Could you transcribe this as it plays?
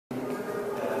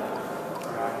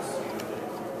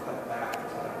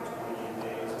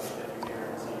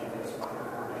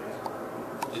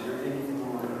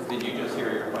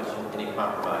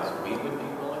compromise we would be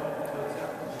willing to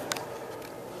accept?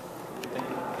 I think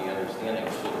the understanding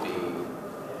should be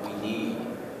we need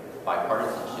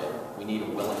bipartisanship. We need a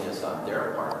willingness on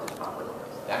their part to compromise.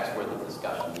 That's where the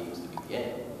discussion needs to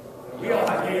begin. We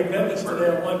offered the amendments to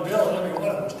that one bill, and every one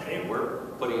of them was tabled. We're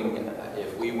putting,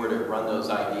 if we were to run those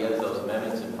ideas, those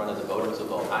amendments in front of the voters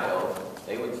of Ohio,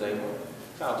 they would say, well,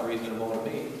 sounds reasonable to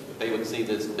me. If they would see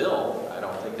this bill, I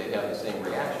don't think they'd have the same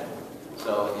reaction.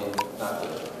 So, not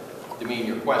to demean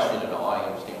your question at all, I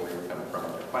understand where you're coming from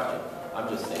with your question. I'm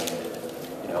just saying that,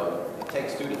 it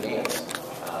takes two to dance.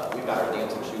 We've got our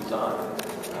dancing shoes on.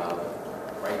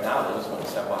 Right now, they just want to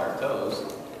step on our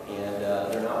toes, and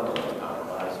they're not willing to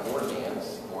compromise or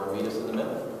dance or meet us in the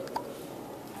middle.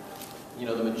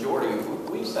 The majority,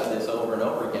 we've said this over and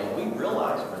over again, we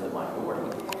realize we're in the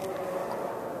minority,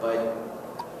 but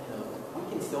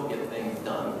we can still get things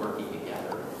done working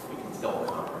together. We can still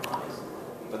compromise,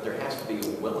 but there has to be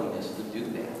a willingness to do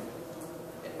that.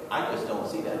 And I just don't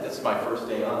see that. This is my first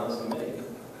day on this committee,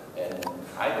 and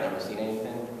I've never seen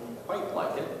anything quite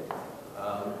like it.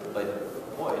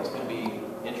 But boy, it's going to be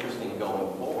interesting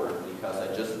going forward because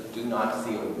I just do not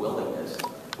see a willingness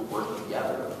to work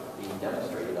together being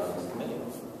demonstrated on this committee.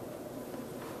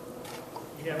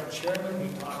 You have a chairman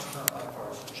who talks about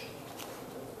bipartisanship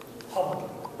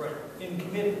publicly, right, in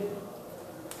committee.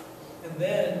 And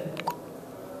then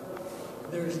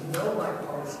there's no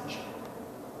bipartisanship.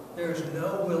 There's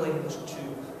no willingness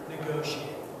to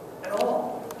negotiate at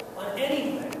all on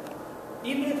anything.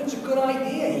 Even if it's a good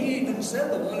idea, he even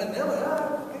said the one amendment,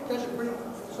 I think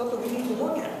that's something we need to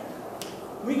look at.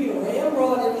 We can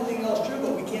ramrod everything else through,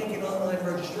 but we can't get online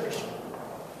registration.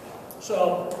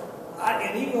 So,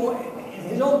 and in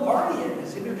his own party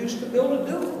has introduced the bill to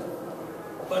do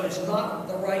it. But it's not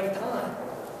the right time.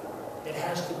 It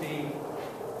has to be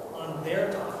on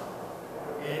their time.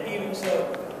 And even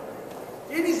so,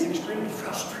 it is extremely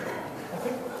frustrating. I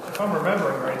think, if I'm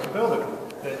remembering right, it's a bill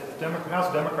that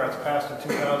House Democrats passed in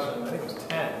 2000, I think it was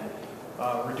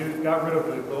 10, got rid of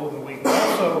the Golden Week.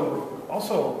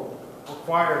 Also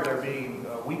required there be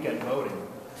weekend voting.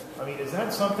 I mean, is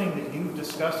that something that you've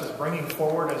discussed as bringing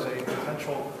forward as a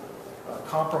potential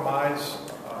compromise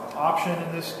option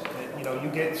in this?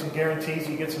 You get some guarantees,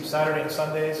 you get some Saturday and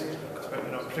Sundays,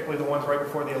 particularly the ones right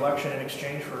before the election in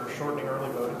exchange for shortening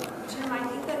early voting. Jim, I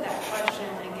think that question,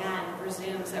 again,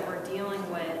 presumes that we're dealing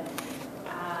with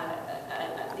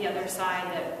the other side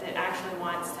that actually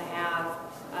wants to have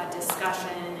a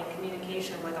discussion and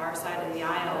communication with our side of the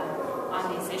aisle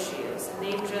on these issues. And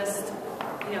they've just,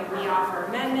 we offer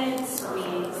amendments,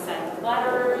 we send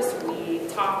letters, we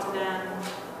talk to them,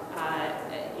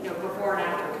 before and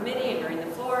after committee and during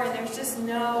the floor, and there's just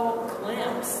no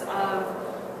glimpse of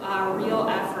real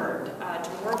effort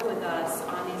to work with us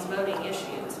on these voting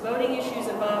issues. Voting issues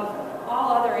above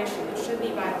all other issues should be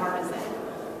bipartisan.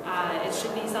 It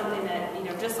should be something that,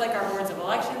 just like our boards of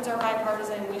elections are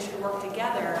bipartisan, we should work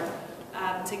together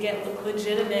to get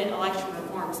legitimate election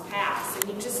reforms passed.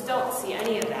 And you just don't see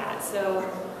any of that. So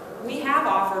we have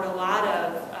offered a lot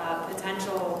of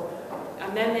potential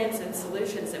amendments and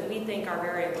solutions that we think are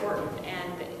very important,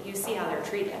 and you see how they're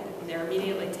treated. They're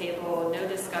immediately tabled, no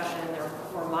discussion,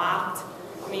 we're mocked.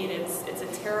 I mean, it's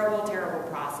a terrible, terrible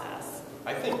process.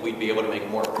 I think we'd be able to make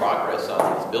more progress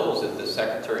on these bills if the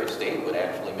Secretary of State would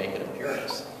actually make an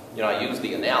appearance. I use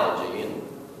the analogy, and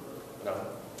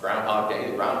Groundhog Day,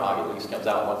 the groundhog at least comes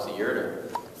out once a year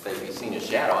to say he's seen his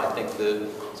shadow. I think the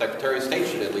Secretary of State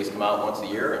should at least come out once a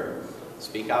year and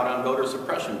speak out on voter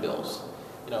suppression bills.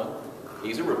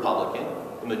 He's a Republican,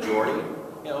 the majority.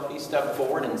 If he stepped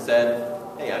forward and said,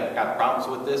 hey, I've got problems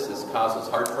with this causes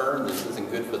heartburn, this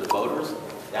isn't good for the voters,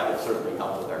 that would certainly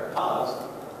help with our cause.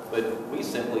 But we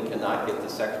simply cannot get the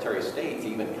Secretary of State to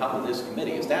even come to this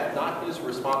committee. Is that not his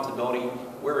responsibility?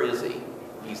 Where is he?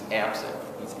 He's absent.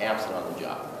 He's absent on the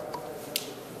job.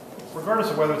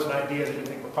 Regardless of whether it's an idea that you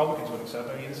think Republicans would accept,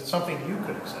 is it something you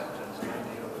could accept as an idea?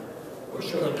 We're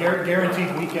sure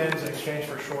guaranteed weekends in exchange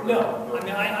for shorter. No,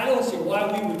 I don't see why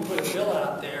we would put a bill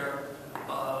out there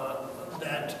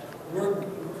that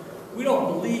we don't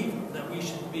believe that we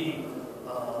should be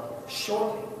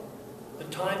shortening the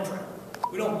time frame.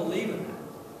 We don't believe in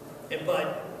that.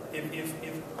 But if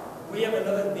we have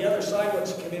the other side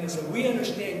wants to come in and say, we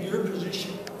understand your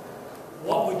position,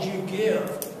 what would you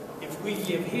give if we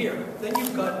give here? Then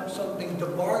you've got something to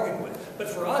bargain with. But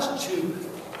for us to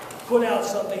put out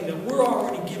something that we're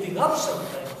already giving up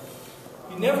something,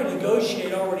 you never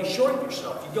negotiate already short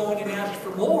yourself. You go in and ask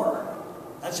for more.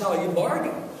 That's how you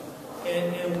bargain.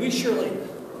 And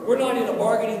we're not in a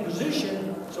bargaining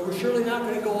position, so we're surely not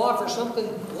going to go offer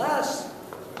something less.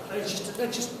 That's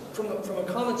just from a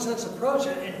common sense approach,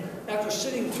 and after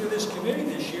sitting through this committee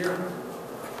this year,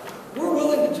 we're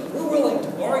willing to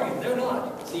bargain. They're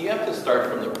not. So you have to start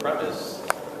from the premise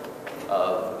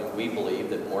of, and we believe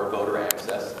that more voter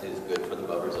access is good for the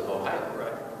voters of Ohio.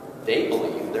 Right. They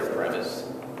believe, their premise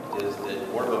is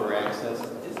that more voter access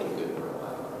isn't good for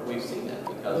Ohio. We've seen that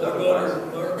because of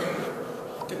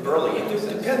early It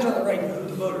depends on who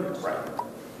the voter is. Right.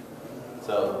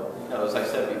 So, as I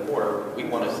said before, we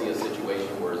want to see a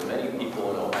situation where as many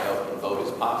people in Ohio can vote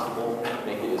as possible,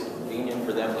 make it as convenient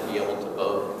for them to be able to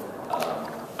vote.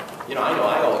 I know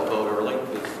I always vote early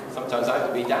because sometimes I have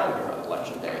to be down here on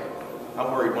election day.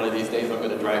 I'm worried one of these days I'm going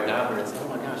to drive down here and say, oh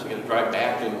my gosh, I'm going to drive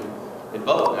back and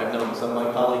vote. And I've known some of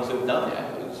my colleagues who've done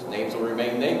that, whose names will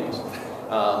remain nameless.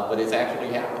 But it's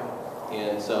actually happened.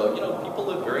 And so, people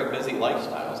live very busy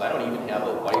lifestyles. I don't even have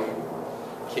a wife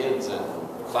and kids and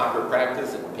soccer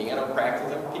practice and piano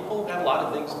practice. And people have a lot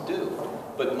of things to do.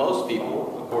 But most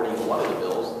people, according to one of the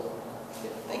bills,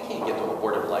 they can't get to a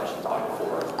board of elections by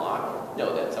 4 o'clock.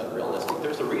 No, that's unrealistic.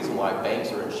 There's a reason why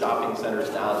banks are in shopping centers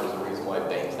now. There's a reason why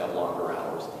banks have longer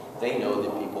hours. They know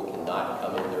that people cannot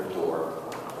come in their door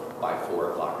by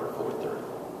 4 o'clock or 4:30.